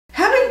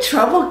Having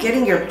trouble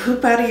getting your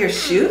poop out of your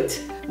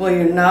chute? Well,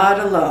 you're not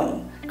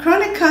alone.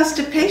 Chronic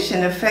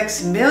constipation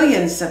affects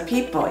millions of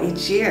people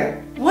each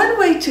year. One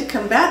way to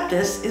combat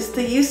this is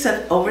the use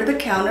of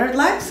over-the-counter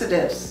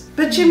laxatives.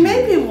 But you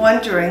may be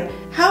wondering,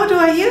 how do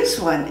I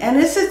use one, and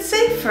is it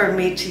safe for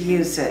me to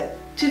use it?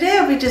 Today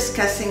I'll be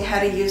discussing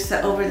how to use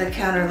the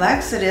over-the-counter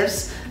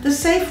laxatives the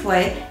safe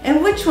way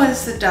and which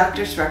ones the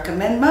doctors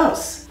recommend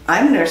most.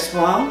 I'm Nurse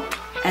Wong,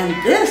 and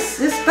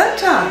this is Butt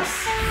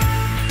Talks.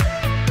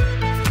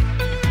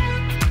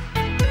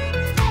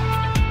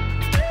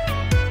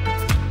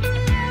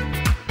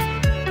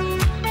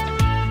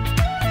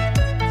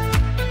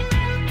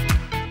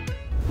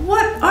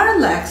 What are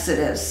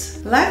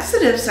laxatives?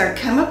 Laxatives are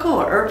chemical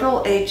or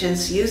herbal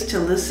agents used to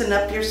loosen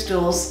up your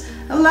stools,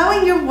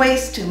 allowing your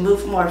waste to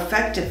move more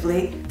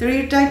effectively through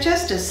your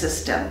digestive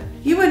system.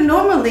 You would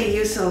normally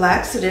use a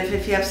laxative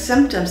if you have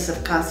symptoms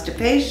of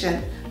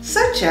constipation,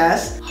 such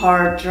as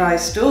hard, dry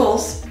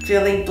stools,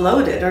 feeling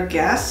bloated or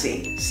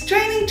gassy,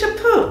 straining to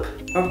poop,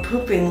 or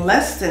pooping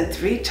less than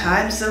 3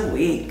 times a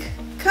week.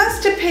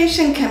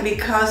 Constipation can be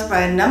caused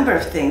by a number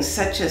of things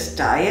such as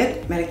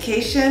diet,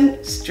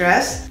 medication,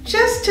 stress,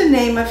 just to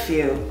name a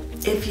few.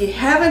 If you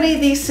have any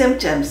of these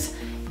symptoms,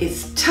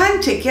 it's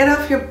time to get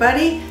off your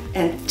buddy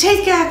and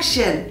take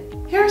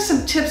action. Here are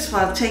some tips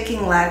while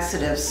taking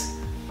laxatives.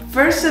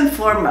 First and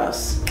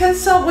foremost,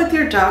 consult with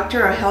your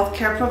doctor or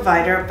healthcare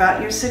provider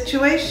about your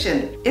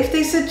situation. If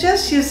they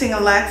suggest using a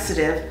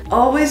laxative,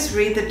 always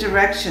read the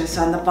directions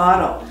on the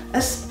bottle,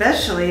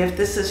 especially if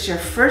this is your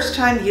first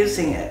time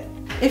using it.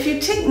 If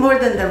you take more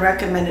than the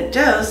recommended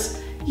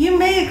dose, you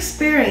may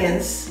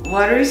experience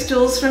watery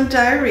stools from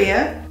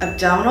diarrhea,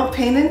 abdominal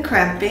pain and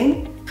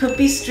cramping,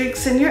 poopy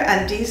streaks in your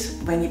undies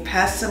when you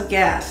pass some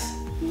gas.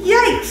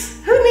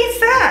 Yikes! Who needs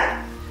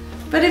that?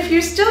 But if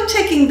you're still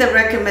taking the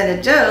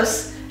recommended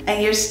dose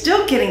and you're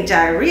still getting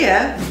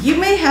diarrhea, you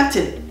may have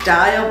to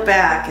dial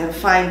back and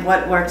find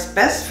what works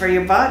best for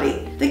your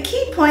body. The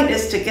key point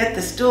is to get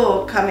the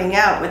stool coming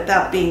out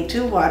without being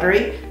too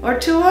watery or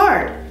too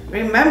hard.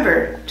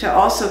 Remember to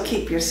also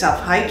keep yourself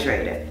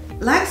hydrated.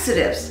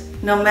 Laxatives,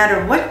 no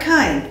matter what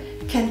kind,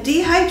 can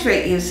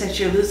dehydrate you since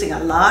you're losing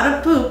a lot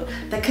of poop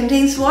that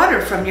contains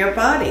water from your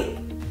body.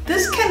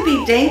 This can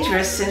be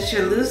dangerous since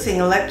you're losing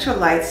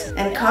electrolytes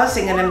and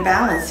causing an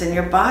imbalance in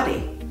your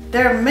body.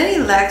 There are many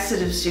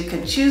laxatives you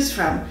can choose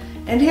from,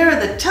 and here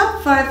are the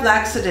top 5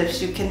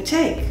 laxatives you can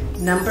take.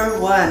 Number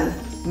 1,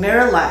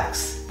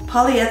 Miralax,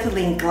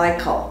 polyethylene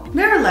glycol.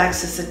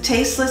 Miralax is a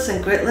tasteless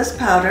and gritless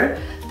powder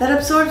that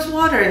absorbs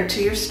water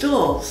into your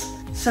stools,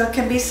 so it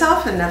can be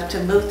soft enough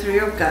to move through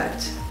your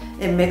gut.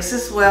 It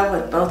mixes well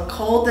with both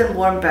cold and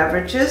warm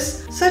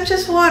beverages, such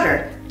as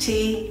water,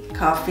 tea,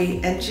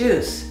 coffee, and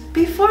juice.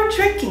 Before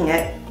drinking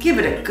it, give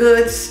it a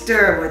good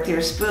stir with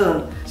your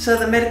spoon so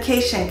the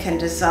medication can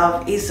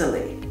dissolve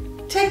easily.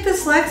 Take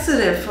this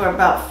laxative for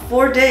about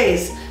 4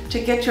 days to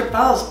get your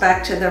bowels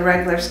back to their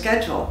regular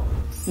schedule.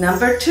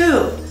 Number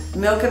 2,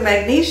 milk and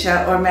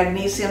magnesia or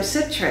magnesium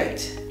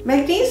citrate.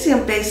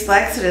 Magnesium-based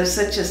laxatives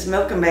such as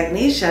milk and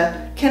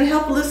magnesia can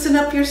help loosen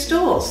up your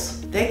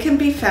stools. They can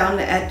be found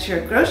at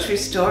your grocery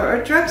store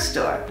or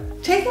drugstore.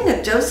 Taking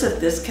a dose of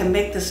this can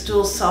make the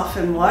stools soft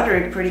and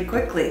watery pretty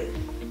quickly,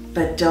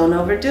 but don't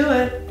overdo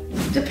it.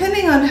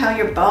 Depending on how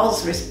your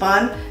bowels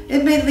respond,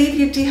 it may leave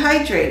you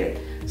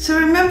dehydrated, so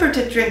remember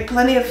to drink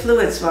plenty of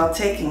fluids while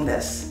taking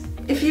this.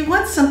 If you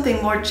want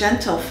something more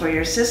gentle for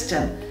your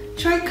system,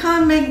 try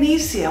Con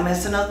Magnesium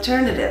as an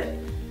alternative.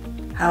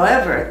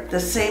 However, the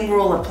same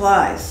rule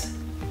applies.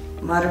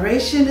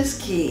 Moderation is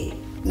key.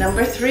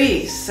 Number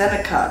 3,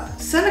 Senokot.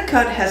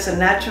 Senokot has a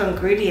natural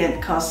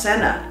ingredient called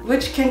senna,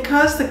 which can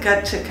cause the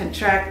gut to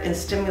contract and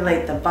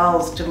stimulate the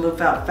bowels to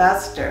move out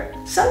faster.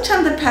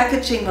 Sometimes the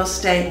packaging will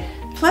say,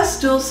 plus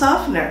stool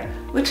softener,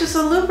 which is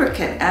a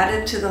lubricant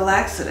added to the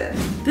laxative.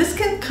 This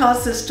can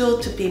cause the stool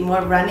to be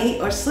more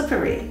runny or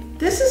slippery.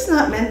 This is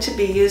not meant to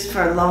be used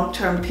for a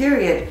long-term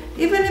period,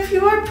 even if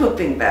you are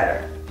pooping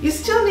better. You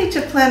still need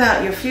to plan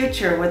out your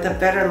future with a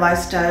better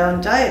lifestyle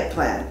and diet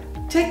plan.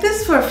 Take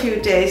this for a few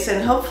days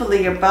and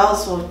hopefully your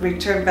bowels will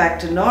return back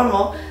to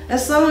normal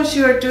as long as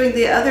you are doing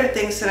the other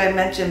things that I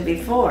mentioned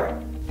before.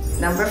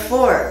 Number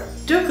 4,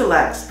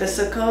 Dulcolax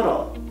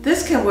bisacodyl.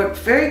 This can work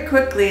very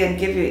quickly and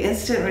give you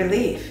instant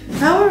relief.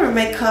 However, it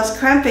may cause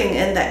cramping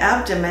in the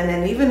abdomen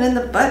and even in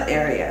the butt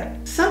area.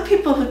 Some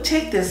people who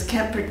take this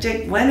can't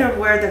predict when or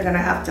where they're going to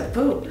have to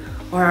poop,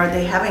 or are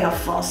they having a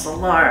false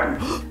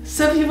alarm?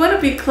 So if you want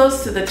to be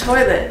close to the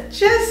toilet,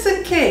 just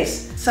in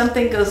case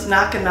something goes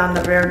knocking on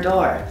the rear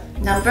door.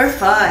 Number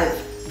 5,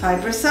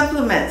 fiber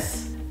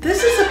supplements.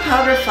 This is a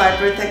powder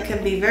fiber that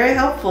can be very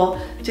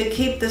helpful to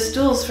keep the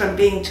stools from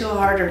being too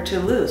hard or too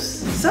loose.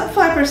 Some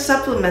fiber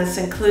supplements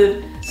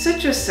include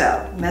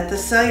Citracel,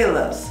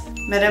 Methacellulose,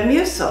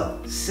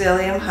 Metamucil,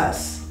 Psyllium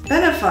husk,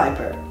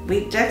 Benefiber,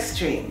 wheat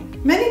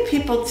dextrine. Many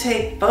people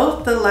take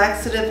both the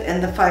laxative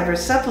and the fiber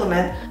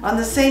supplement on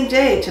the same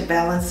day to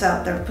balance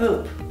out their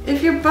poop.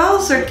 If your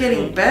bowels are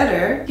getting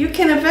better, you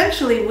can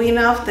eventually wean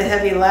off the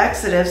heavy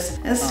laxatives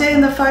and stay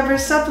in the fiber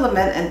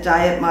supplement and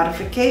diet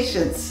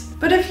modifications.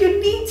 But if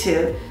you need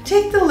to,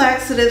 take the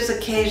laxatives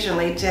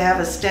occasionally to have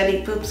a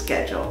steady poop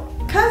schedule.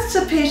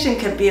 Constipation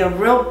can be a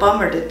real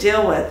bummer to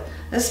deal with,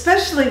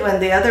 especially when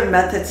the other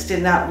methods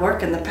did not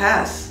work in the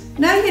past.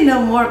 Now you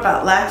know more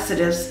about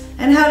laxatives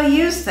and how to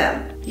use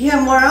them. You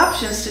have more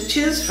options to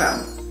choose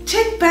from.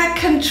 Take back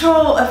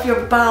control of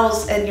your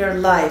bowels and your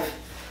life.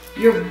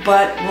 Your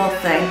butt will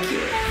thank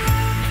you.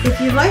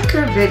 If you like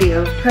our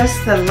video, press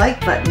the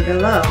like button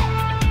below.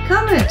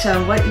 Comment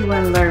on what you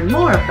want to learn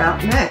more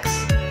about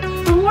next.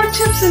 For more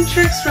tips and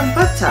tricks from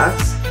Butt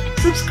Talks,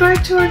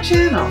 subscribe to our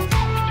channel.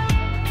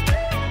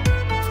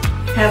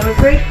 Have a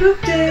great poop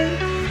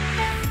day!